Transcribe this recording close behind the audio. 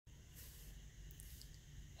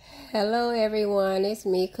Hello everyone, it's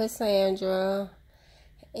me Cassandra,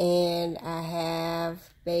 and I have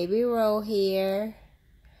baby Rowe here,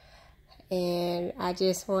 and I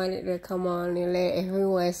just wanted to come on and let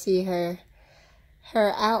everyone see her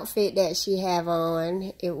outfit that she have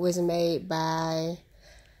on. It was made by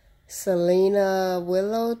Selena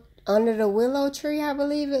Willow, Under the Willow Tree, I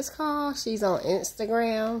believe it's called. She's on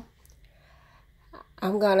Instagram.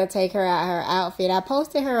 I'm gonna take her out her outfit. I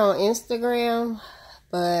posted her on Instagram,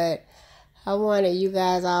 but I wanted you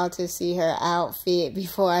guys all to see her outfit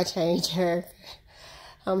before I change her.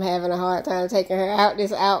 I'm having a hard time taking her out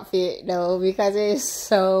this outfit though, because it's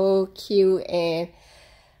so cute. And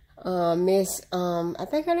I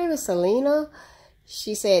think her name is Selena.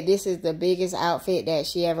 She said this is the biggest outfit that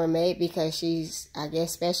she ever made because she's, I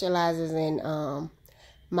guess, specializes in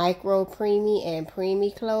micro preemie and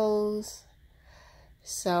preemie clothes.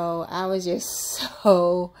 So I was just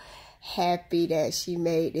so happy that she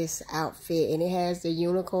made this outfit, and it has the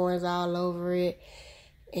unicorns all over it,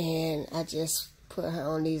 and I just put her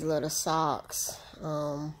on these little socks.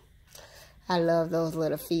 I love those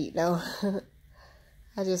little feet though.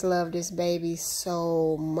 I just love this baby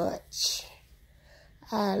so much.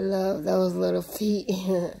 I love those little feet.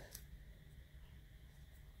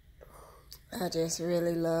 I just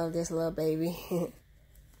really love this little baby.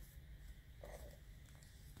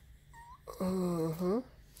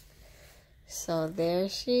 So there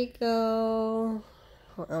she go.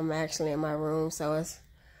 I'm actually in my room, so it's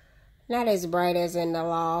not as bright as in the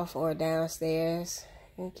loft or downstairs.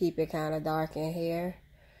 And keep it kind of dark in here.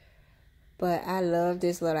 But I love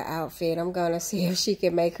this little outfit. I'm gonna see if she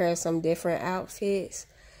can make her some different outfits,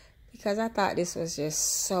 because I thought this was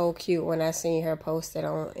just so cute when I seen her post it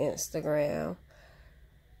on Instagram.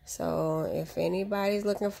 So if anybody's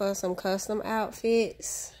looking for some custom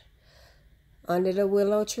outfits, Under the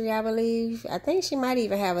Willow Tree, I believe. I think she might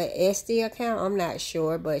even have an SD account. I'm not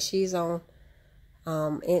sure, but she's on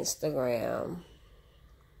Instagram.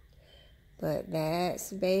 But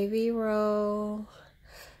that's baby Rowe.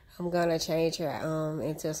 I'm gonna change her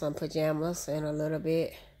into some pajamas in a little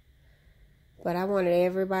bit. But I wanted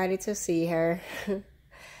everybody to see her.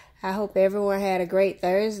 I hope everyone had a great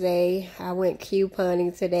Thursday. I went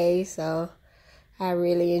couponing today, so I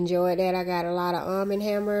really enjoyed that. I got a lot of Arm &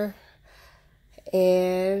 Hammer.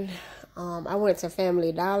 And I went to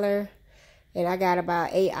Family Dollar, and I got about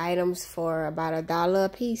 8 items for about $1 a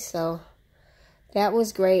piece. So that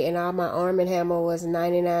was great. And all my Arm & Hammer was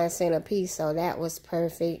 99 cents a piece, so that was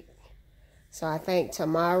perfect. So I think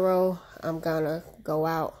tomorrow I'm gonna go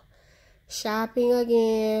out shopping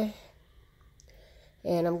again,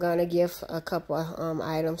 and I'm gonna give a couple of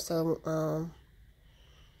items to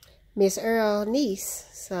Miss Earl's niece.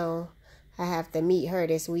 So I have to meet her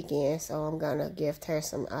this weekend, so I'm gonna gift her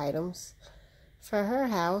some items for her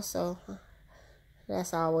house. So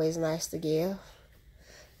that's always nice to give.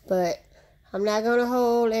 But I'm not gonna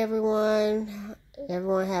hold everyone.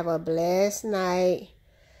 Everyone have a blessed night,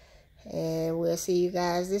 and we'll see you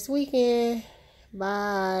guys this weekend.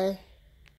 Bye.